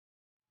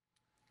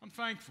I'm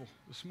thankful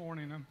this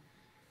morning. I'm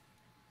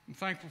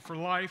thankful for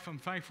life. I'm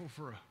thankful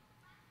for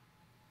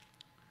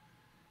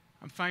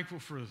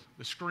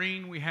the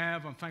screen we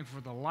have. I'm thankful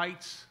for the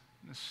lights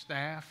and the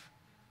staff.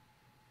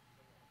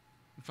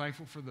 I'm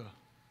thankful for the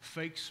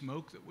fake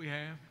smoke that we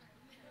have.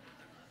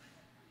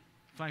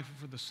 I'm thankful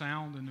for the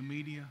sound and the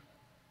media.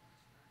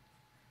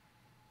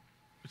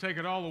 We take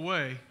it all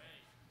away,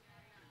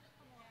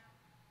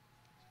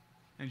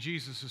 and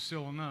Jesus is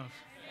still enough.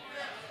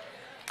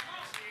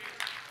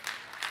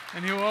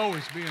 And He'll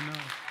always be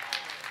enough.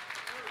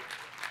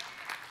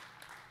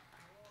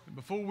 And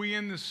before we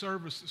end this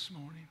service this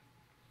morning,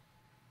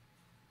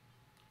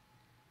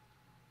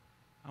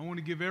 I want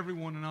to give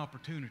everyone an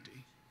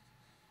opportunity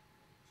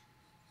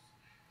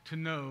to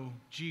know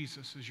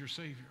Jesus as your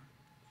Savior.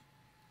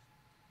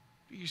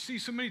 You see,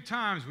 so many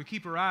times we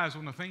keep our eyes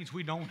on the things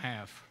we don't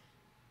have.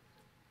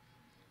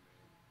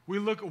 We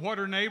look at what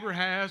our neighbor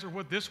has or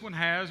what this one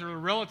has or a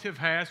relative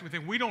has. We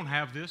think we don't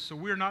have this, so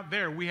we're not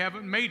there. We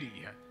haven't made it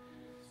yet.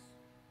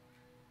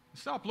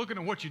 Stop looking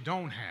at what you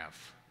don't have.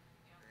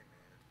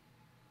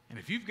 And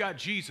if you've got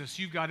Jesus,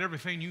 you've got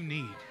everything you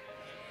need.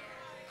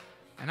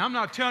 And I'm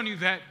not telling you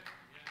that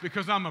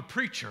because I'm a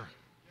preacher.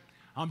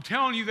 I'm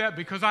telling you that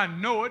because I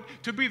know it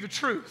to be the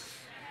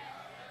truth.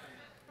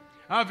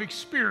 I've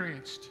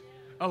experienced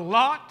a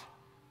lot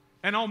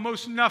and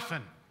almost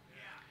nothing.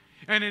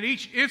 And in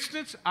each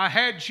instance, I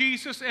had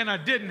Jesus and I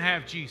didn't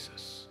have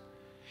Jesus.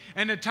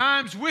 And the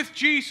times with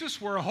Jesus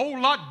were a whole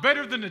lot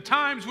better than the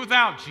times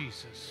without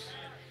Jesus.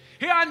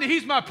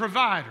 He's my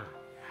provider.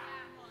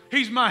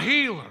 He's my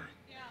healer.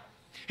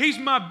 He's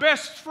my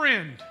best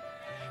friend.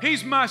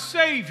 He's my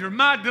Savior,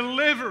 my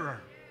deliverer.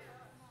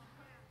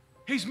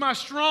 He's my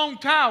strong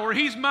tower.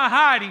 He's my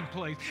hiding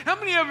place. How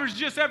many of us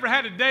just ever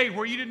had a day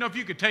where you didn't know if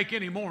you could take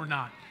any more or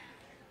not?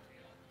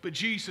 But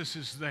Jesus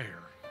is there,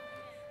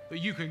 that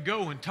you can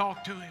go and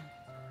talk to Him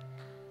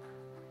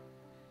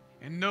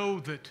and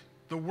know that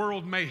the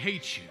world may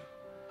hate you,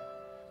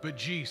 but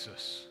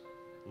Jesus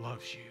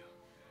loves you.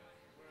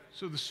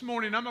 So this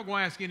morning, I'm not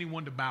going to ask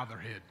anyone to bow their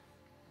head.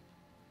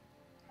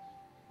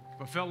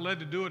 If I felt led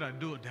to do it, I'd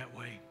do it that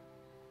way.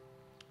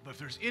 But if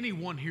there's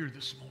anyone here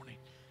this morning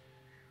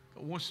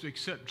that wants to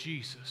accept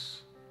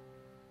Jesus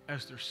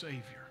as their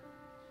Savior,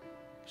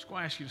 I'm just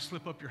going to ask you to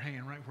slip up your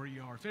hand right where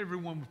you are. If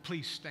everyone would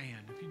please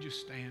stand, if you just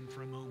stand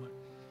for a moment.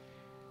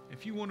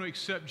 If you want to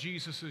accept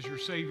Jesus as your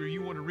Savior,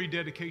 you want to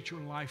rededicate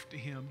your life to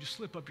Him, just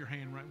slip up your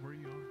hand right where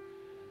you are.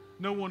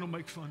 No one will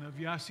make fun of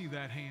you. I see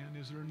that hand.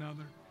 Is there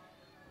another?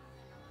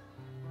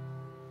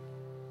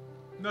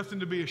 Nothing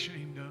to be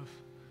ashamed of.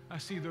 I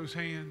see those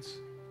hands.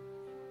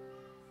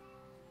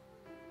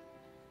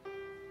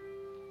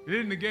 It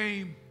isn't a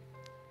game.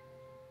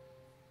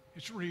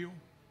 It's real.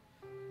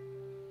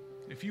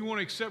 If you want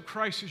to accept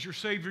Christ as your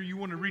Savior, you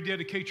want to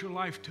rededicate your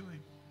life to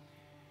Him.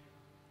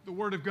 The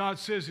Word of God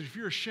says that if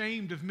you're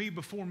ashamed of me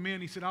before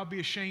men, He said, I'll be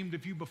ashamed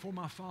of you before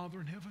my Father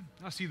in heaven.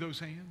 I see those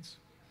hands.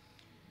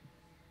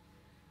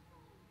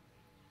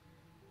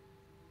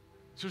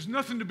 So there's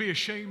nothing to be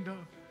ashamed of.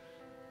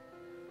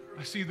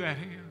 I see that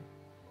hand.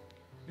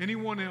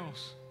 Anyone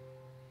else?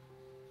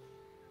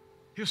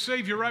 He'll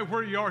save you right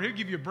where you are. He'll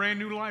give you a brand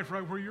new life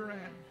right where you're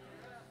at.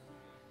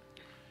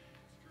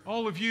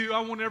 All of you, I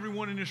want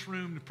everyone in this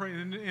room to pray,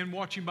 and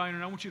watching by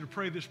internet, I want you to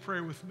pray this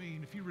prayer with me.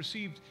 And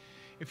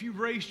if you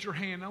raised your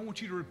hand, I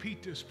want you to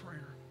repeat this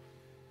prayer.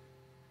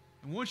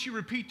 And once you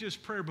repeat this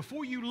prayer,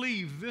 before you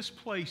leave this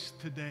place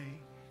today,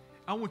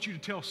 I want you to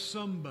tell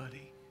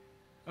somebody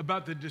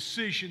about the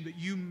decision that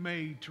you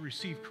made to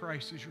receive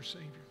Christ as your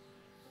Savior.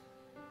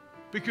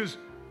 Because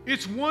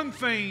it's one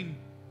thing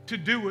to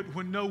do it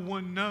when no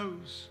one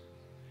knows,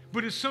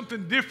 but it's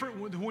something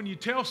different when you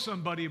tell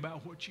somebody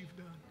about what you've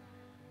done.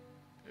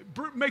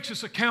 It makes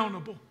us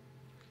accountable.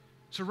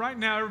 So right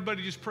now,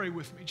 everybody just pray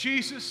with me.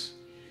 Jesus,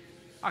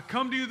 I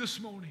come to you this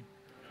morning,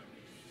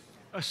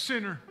 a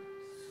sinner.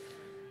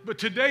 But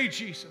today,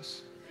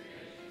 Jesus,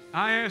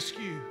 I ask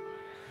you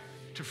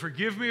to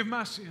forgive me of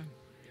my sin.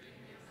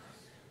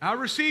 I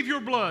receive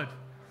your blood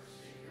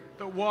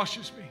that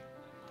washes me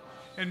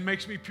and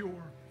makes me pure.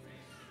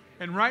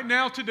 And right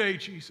now, today,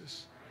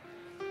 Jesus,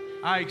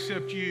 I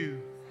accept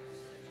you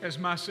as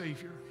my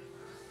Savior.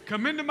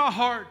 Come into my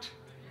heart.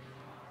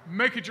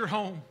 Make it your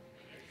home.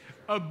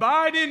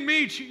 Abide in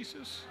me,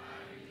 Jesus,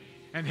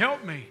 and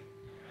help me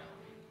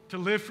to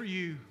live for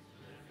you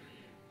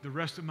the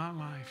rest of my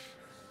life.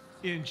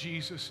 In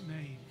Jesus'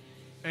 name,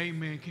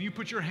 amen. Can you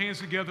put your hands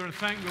together and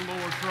thank the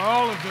Lord for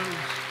all of those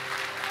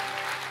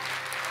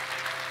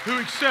who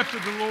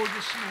accepted the Lord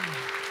this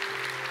morning?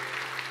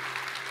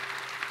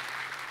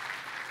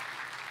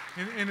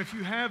 And if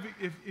you have,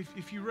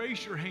 if you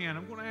raise your hand,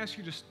 I'm going to ask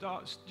you to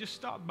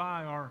stop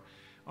by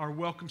our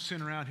welcome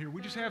center out here. We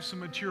just have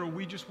some material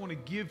we just want to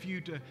give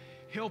you to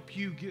help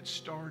you get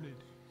started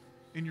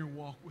in your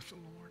walk with the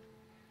Lord.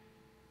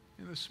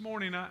 And this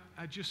morning, I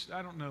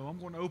don't know, I'm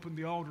going to open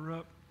the altar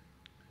up.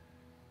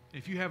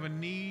 If you have a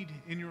need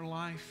in your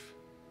life,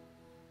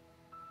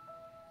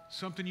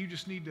 something you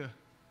just need to,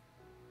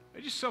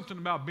 it's just something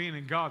about being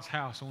in God's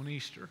house on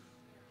Easter.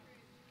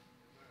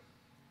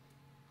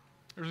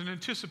 There's an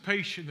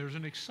anticipation. There's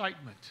an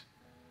excitement.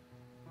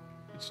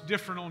 It's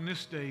different on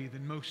this day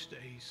than most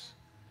days.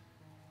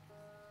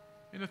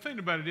 And the thing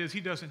about it is,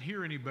 He doesn't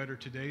hear any better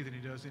today than He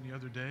does any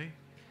other day.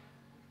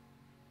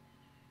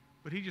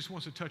 But He just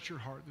wants to touch your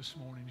heart this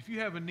morning. If you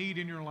have a need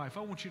in your life,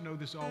 I want you to know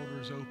this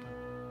altar is open.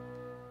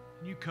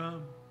 You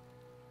come,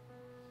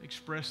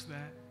 express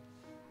that.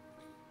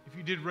 If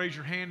you did raise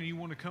your hand and you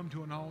want to come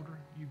to an altar,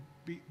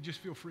 just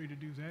feel free to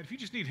do that. If you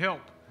just need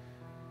help,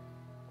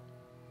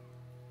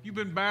 you've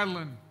been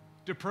battling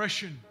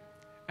depression,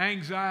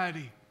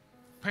 anxiety,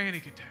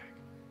 panic attack,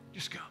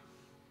 just come.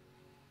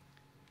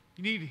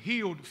 You need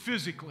healed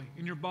physically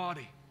in your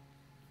body,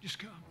 just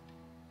come.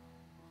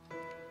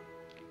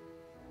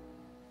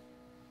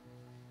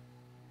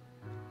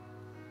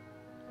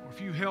 Or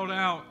if you held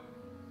out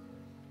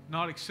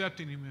not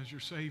accepting Him as your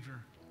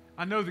Savior,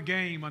 I know the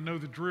game, I know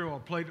the drill,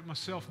 I've played it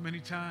myself many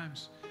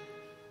times,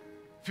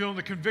 feeling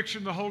the conviction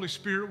of the Holy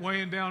Spirit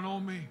weighing down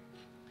on me.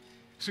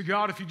 So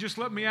God, if you just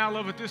let me out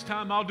of it this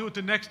time, I'll do it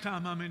the next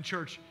time I'm in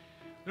church.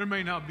 There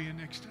may not be a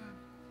next time.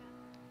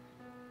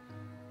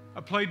 I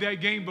played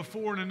that game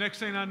before, and the next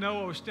thing I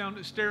know, I was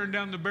staring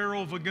down the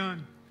barrel of a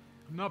gun.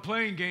 I'm not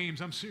playing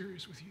games. I'm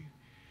serious with you.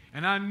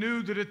 And I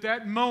knew that at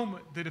that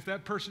moment, that if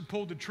that person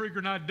pulled the trigger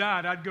and I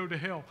died, I'd go to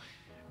hell.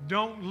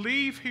 Don't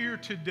leave here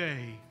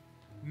today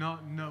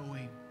not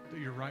knowing that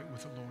you're right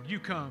with the Lord. You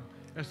come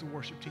as the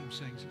worship team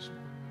sings this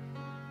morning.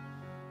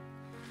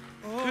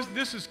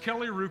 This is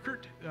Keli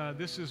Rueckert.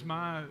 This is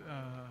my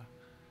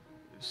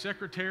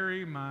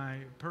secretary, my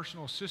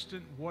personal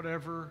assistant,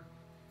 whatever.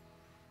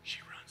 She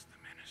runs the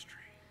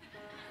ministry.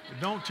 But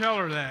don't tell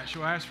her that.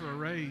 She'll ask for a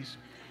raise.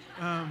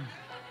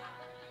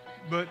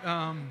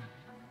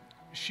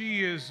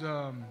 She is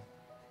a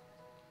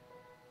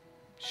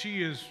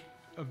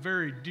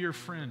very dear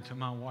friend to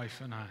my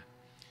wife and I.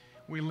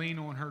 We lean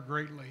on her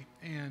greatly.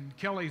 And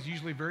Kelly's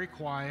usually very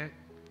quiet,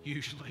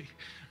 usually.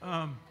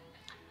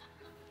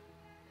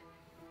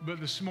 But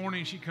this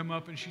morning she come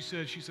up and she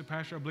said,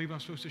 Pastor, I believe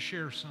I'm supposed to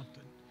share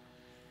something.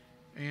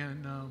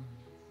 And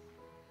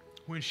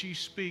when she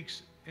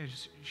speaks and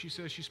she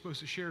says she's supposed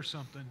to share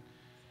something,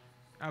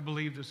 I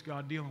believe that's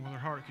God dealing with her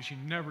heart, because she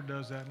never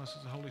does that unless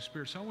it's the Holy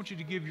Spirit. So I want you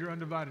to give your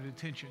undivided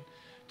attention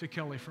to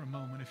Keli for a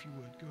moment, if you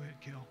would. Go ahead,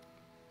 Kel.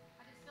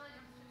 I just feel like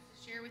I'm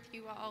supposed to share with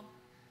you all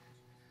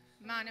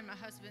mine and my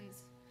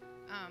husband's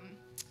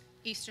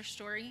Easter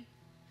story.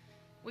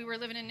 We were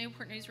living in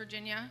Newport News,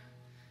 Virginia.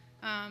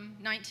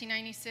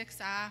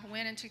 1996, I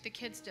went and took the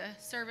kids to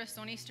service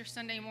on Easter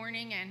Sunday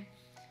morning, and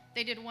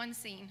they did one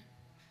scene,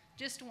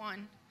 just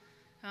one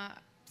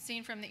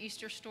scene from the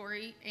Easter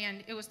story,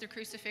 and it was the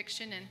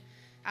crucifixion, and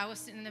I was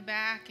sitting in the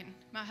back, and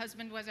my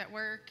husband was at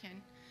work,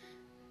 and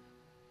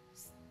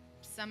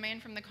some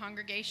man from the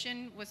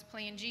congregation was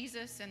playing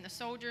Jesus and the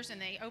soldiers, and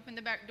they opened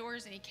the back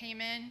doors, and he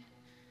came in,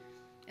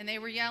 and they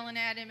were yelling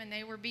at him, and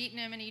they were beating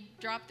him, and he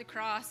dropped the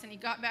cross, and he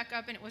got back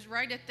up, and it was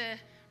right at the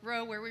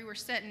row where we were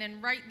sitting,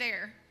 and right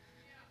there,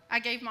 I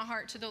gave my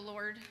heart to the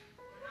Lord.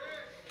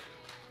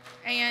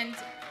 And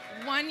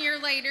 1 year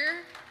later,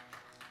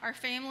 our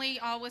family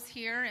all was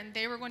here, and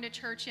they were going to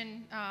church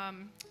in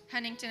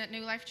Huntington at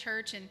New Life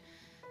Church, and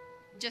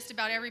just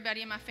about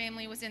everybody in my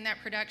family was in that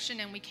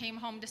production, and we came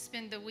home to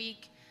spend the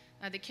week.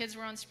 The kids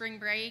were on spring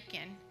break,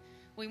 and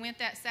we went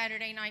that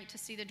Saturday night to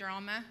see the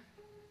drama.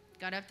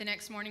 Got up the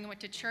next morning and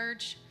went to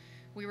church.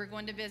 We were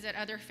going to visit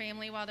other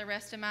family while the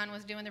rest of mine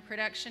was doing the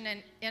production,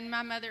 and in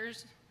my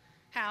mother's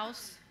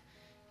house,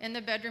 in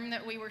the bedroom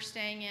that we were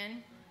staying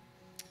in,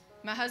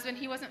 my husband,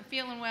 he wasn't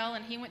feeling well,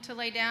 and he went to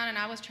lay down, and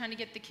I was trying to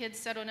get the kids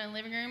settled in the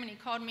living room, and he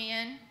called me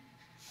in,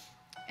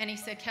 and he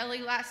said,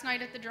 Keli, last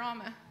night at the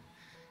drama,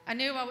 I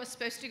knew I was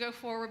supposed to go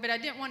forward, but I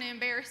didn't want to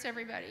embarrass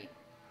everybody.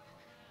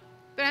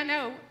 But I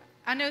know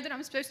that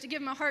I'm supposed to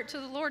give my heart to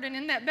the Lord, and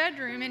in that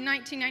bedroom in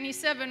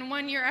 1997,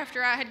 1 year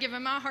after I had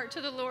given my heart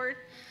to the Lord,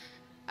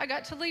 I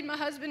got to lead my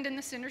husband in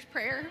the sinner's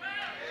prayer.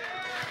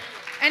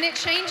 And it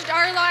changed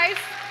our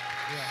life,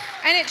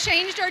 and it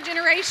changed our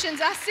generations.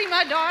 I see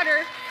my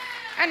daughter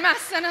and my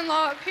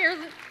son-in-law up here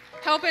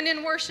helping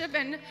in worship,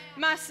 and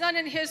my son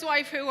and his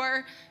wife who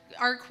are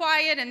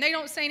quiet, and they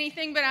don't say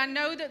anything, but I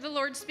know that the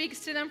Lord speaks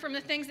to them from the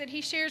things that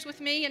he shares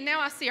with me. And now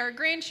I see our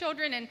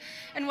grandchildren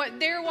and what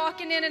they're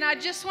walking in. And I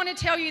just want to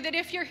tell you that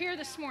if you're here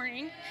this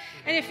morning,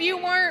 and if you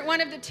weren't one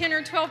of the 10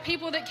 or 12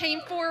 people that came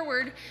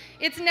forward,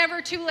 it's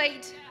never too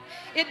late.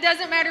 It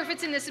doesn't matter if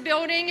it's in this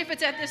building, if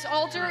it's at this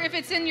altar, if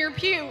it's in your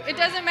pew. It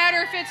doesn't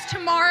matter if it's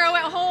tomorrow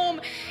at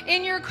home,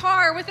 in your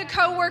car, with a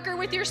coworker,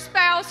 with your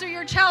spouse or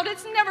your child.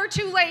 It's never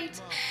too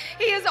late.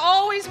 He is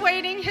always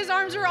waiting. His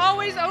arms are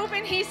always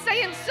open. He's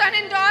saying, son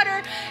and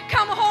daughter,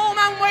 come home.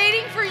 I'm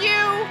waiting for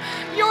you.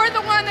 You're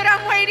the one that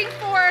I'm waiting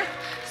for.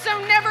 So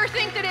never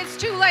think that it's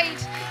too late.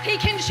 He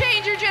can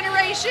change your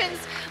generations.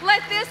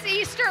 Let this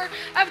Easter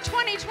of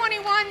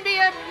 2021 be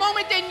a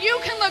moment that you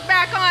can look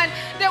back on,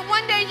 that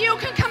one day you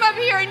can come up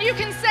here and you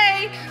can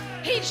say,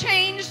 he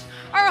changed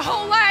our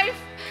whole life.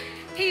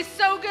 He's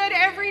so good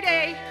every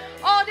day,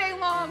 all day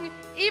long.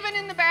 Even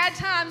in the bad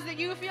times that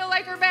you feel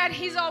like are bad,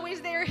 he's always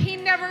there. He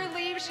never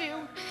leaves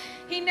you.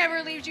 He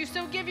never leaves you,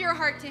 so give your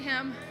heart to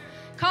Him.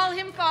 Call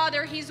Him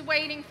Father. He's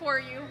waiting for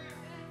you.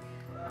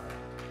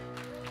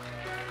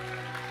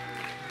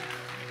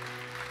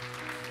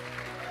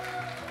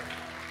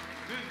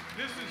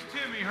 This is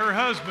Timmy, her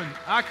husband.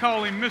 I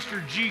call him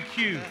Mr.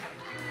 GQ.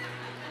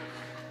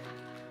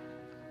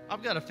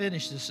 I've got to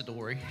finish this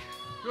story.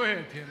 Go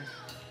ahead, Timmy.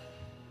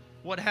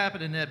 What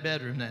happened in that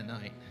bedroom that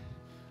night?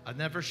 I've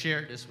never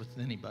shared this with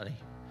anybody.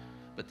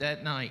 But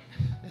that night,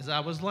 as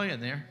I was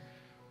laying there,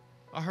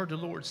 I heard the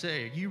Lord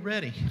say, "Are you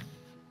ready?"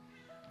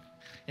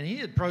 And He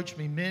had approached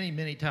me many,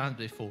 many times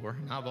before,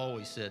 and I've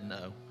always said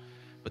no.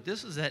 But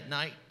this is that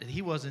night that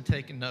He wasn't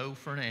taking no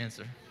for an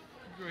answer.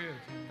 Go ahead.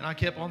 And I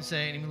kept on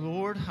saying to Him,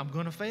 "Lord, I'm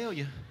going to fail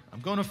you.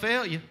 I'm going to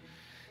fail you.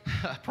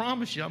 I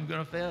promise you I'm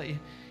going to fail you."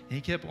 And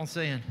He kept on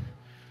saying,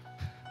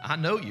 "I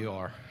know you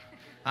are.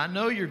 I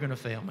know you're going to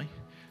fail me.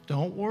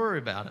 Don't worry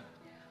about it."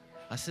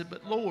 I said,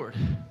 but Lord,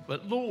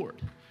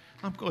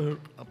 I'm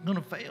going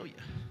to fail you."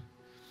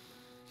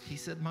 He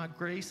said, "My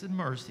grace and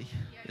mercy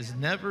is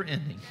never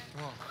ending."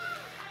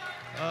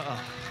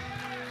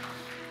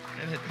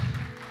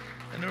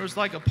 And there was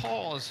like a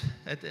pause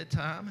at that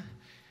time.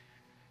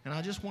 And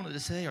I just wanted to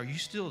say, "Are you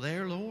still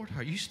there, Lord?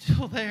 Are you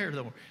still there,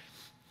 Lord?"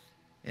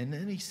 And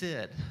then He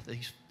said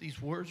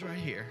these words right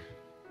here.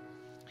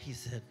 He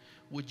said,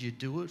 "Would you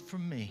do it for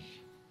me?"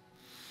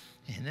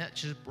 And that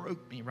just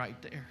broke me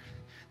right there.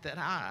 That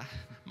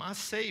my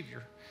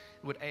Savior,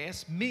 would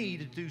ask me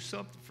to do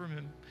something for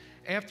Him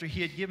after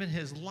He had given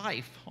His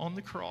life on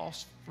the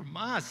cross for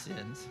my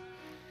sins.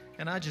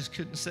 And I just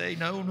couldn't say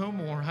no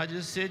more. I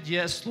just said,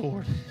 "Yes,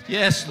 Lord.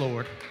 Yes,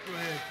 Lord." Go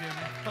ahead,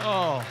 Timmy.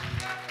 Oh.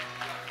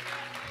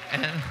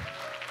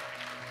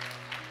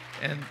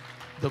 And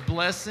the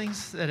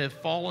blessings that have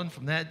fallen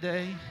from that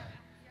day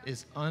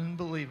is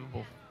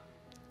unbelievable.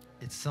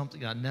 It's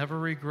something I never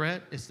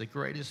regret. It's the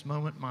greatest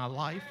moment in my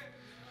life.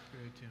 Go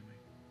ahead, Timmy.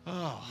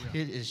 Oh,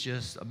 yeah. It is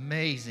just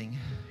amazing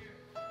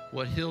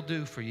what He'll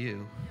do for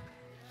you.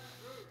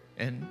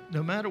 And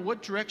no matter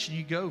what direction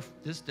you go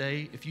this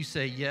day, if you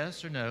say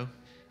yes or no,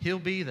 He'll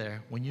be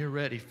there when you're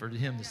ready for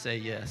Him to say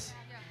yes.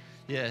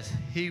 Yes,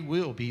 He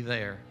will be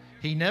there.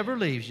 He never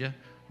leaves you.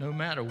 No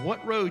matter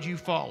what road you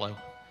follow,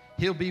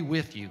 He'll be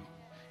with you,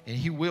 and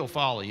He will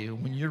follow you.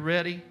 When you're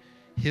ready,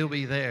 He'll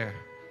be there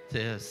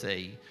to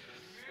say,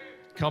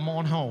 "Come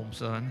on home,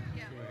 son."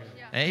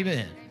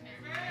 Amen.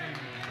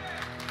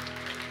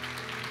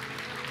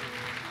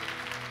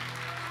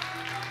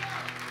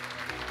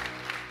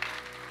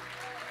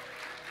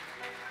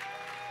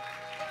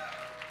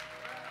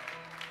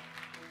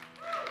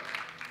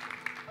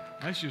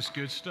 That's just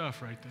good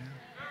stuff right there.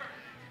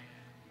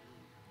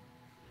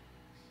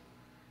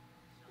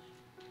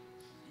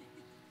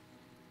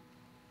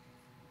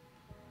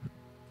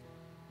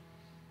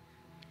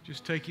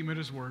 Just take Him at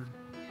His word.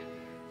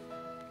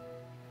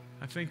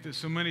 I think that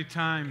so many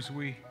times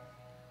we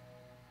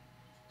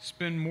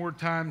spend more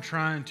time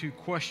trying to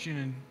question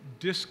and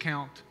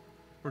discount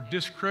or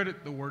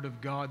discredit the Word of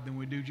God than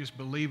we do just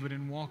believe it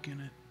and walk in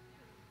it.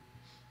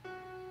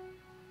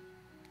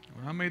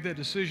 When I made that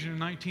decision in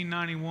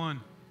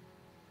 1991,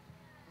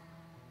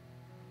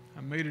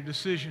 I made a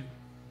decision.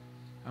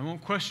 I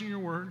won't question your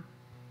word.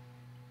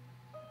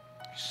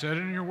 You said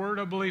it in your word,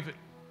 I believe it.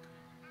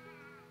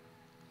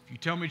 If you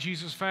tell me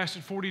Jesus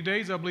fasted 40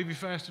 days, I believe He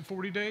fasted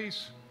 40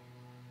 days.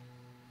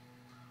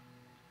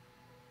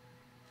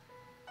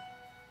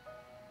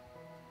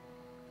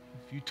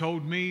 If you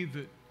told me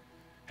that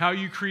how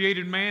you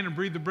created man and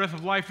breathed the breath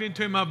of life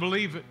into him, I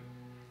believe it.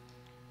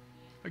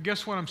 But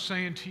guess what I'm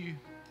saying to you?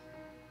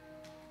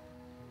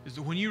 Is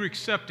that when you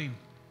accept Him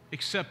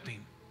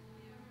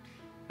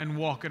and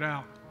walk it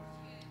out,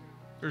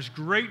 there's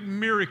great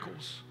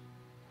miracles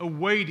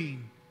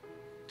awaiting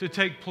to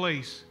take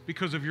place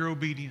because of your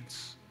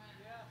obedience.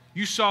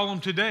 You saw them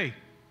today.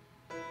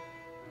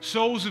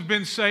 Souls have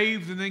been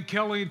saved, and then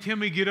Kelly and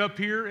Timmy get up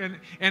here,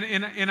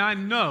 and I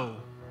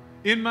know,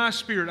 in my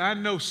spirit, I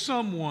know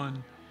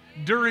someone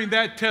during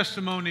that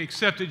testimony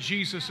accepted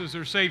Jesus as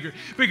their Savior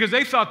because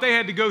they thought they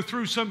had to go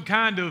through some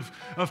kind of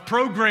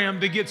program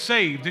to get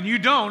saved. And you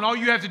don't. All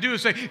you have to do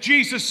is say,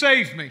 "Jesus,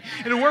 save me."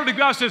 And the Word of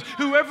God says,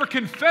 whoever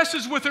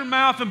confesses with their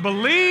mouth and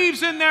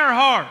believes in their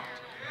heart.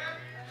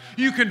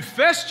 You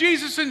confess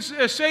Jesus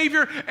as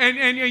Savior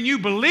and you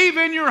believe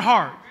in your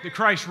heart that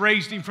Christ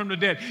raised Him from the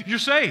dead. You're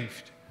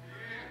saved.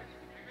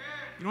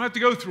 You don't have to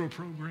go through a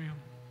program.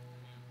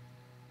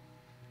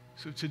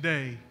 So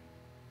today,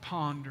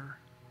 ponder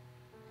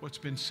what's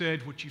been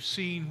said, what you've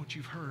seen, what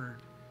you've heard.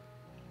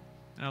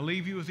 And I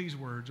leave you with these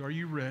words. Are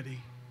you ready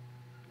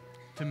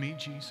to meet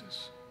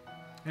Jesus?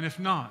 And if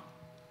not,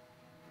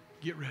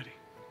 get ready.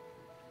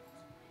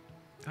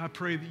 I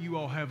pray that you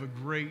all have a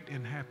great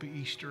and happy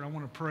Easter. I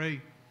want to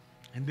pray,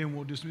 and then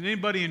we'll dismiss.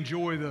 Anybody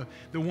enjoy the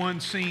one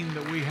scene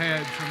that we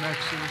had from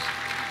Exodus?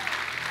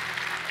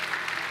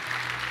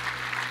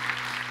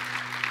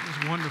 It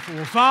was wonderful.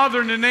 Well,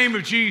 Father, in the name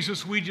of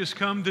Jesus, we just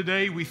come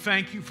today. We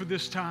thank You for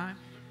this time.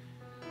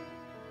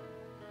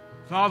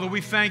 Father,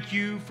 we thank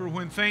You for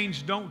when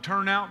things don't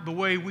turn out the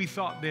way we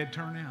thought they'd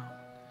turn out.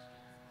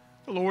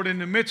 Lord, in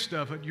the midst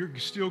of it, you're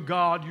still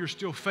God, you're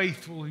still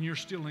faithful, and you're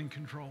still in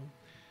control.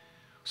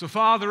 So,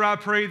 Father, I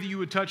pray that you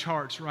would touch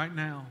hearts right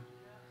now.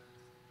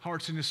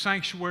 Hearts in the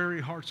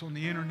sanctuary, hearts on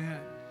the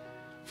internet.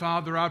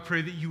 Father, I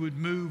pray that you would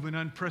move in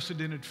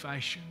unprecedented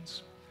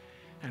fashions.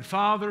 And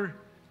Father,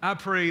 I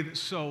pray that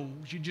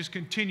souls, you just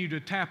continue to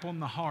tap on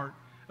the heart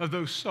of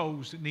those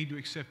souls that need to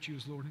accept you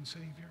as Lord and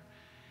Savior.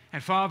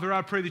 And Father,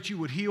 I pray that you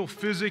would heal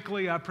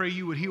physically. I pray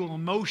you would heal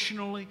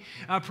emotionally.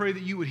 I pray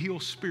that you would heal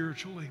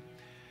spiritually.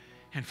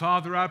 And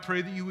Father, I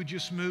pray that you would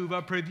just move.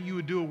 I pray that you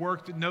would do a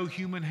work that no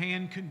human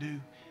hand can do.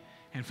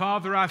 And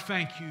Father, I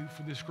thank you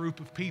for this group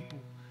of people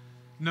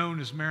known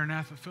as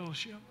Maranatha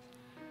Fellowship.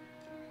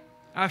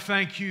 I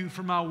thank you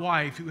for my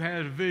wife who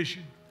had a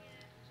vision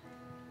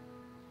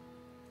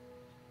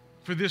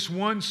for this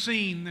one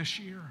scene this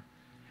year.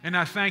 And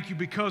I thank you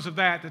because of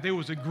that there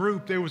was a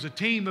group, there was a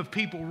team of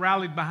people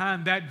rallied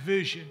behind that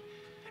vision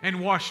and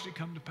watched it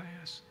come to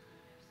pass.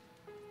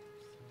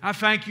 I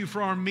thank you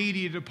for our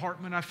media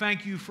department. I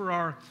thank you for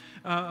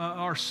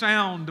our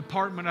sound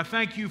department. I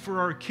thank you for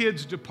our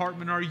kids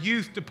department, our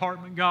youth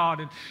department, God,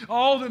 and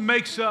all that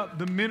makes up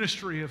the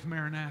ministry of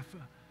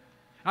Maranatha.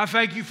 I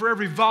thank you for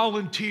every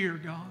volunteer,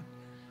 God.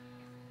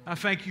 I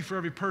thank you for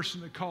every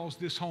person that calls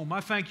this home. I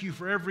thank you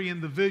for every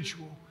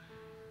individual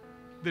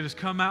that has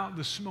come out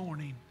this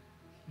morning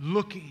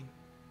looking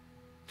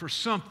for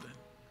something,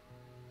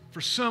 for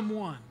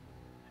someone.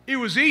 It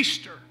was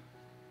Easter.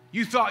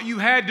 You thought you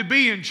had to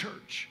be in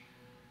church.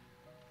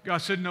 God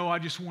said, no, I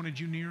just wanted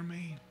you near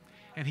me.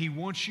 And He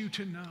wants you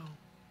to know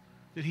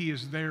that He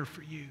is there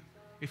for you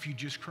if you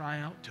just cry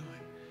out to Him.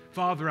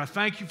 Father, I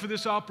thank you for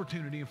this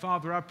opportunity. And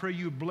Father, I pray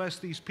you bless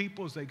these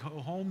people as they go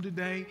home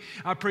today.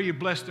 I pray you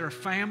bless their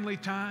family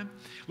time.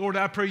 Lord,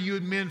 I pray you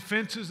would mend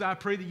fences. I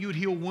pray that you would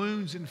heal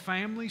wounds in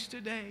families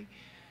today.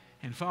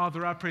 And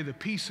Father, I pray the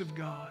peace of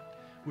God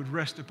would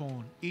rest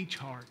upon each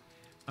heart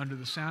under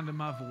the sound of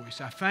my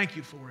voice. I thank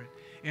you for it.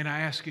 And I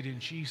ask it in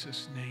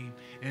Jesus' name.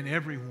 And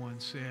everyone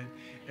said,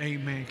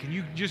 amen. Can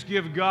you just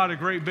give God a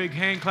great big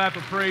hand clap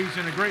of praise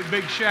and a great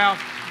big shout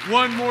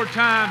one more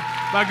time?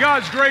 By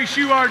God's grace,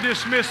 you are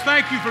dismissed.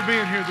 Thank you for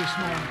being here this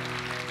morning.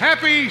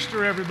 Happy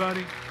Easter,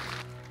 everybody.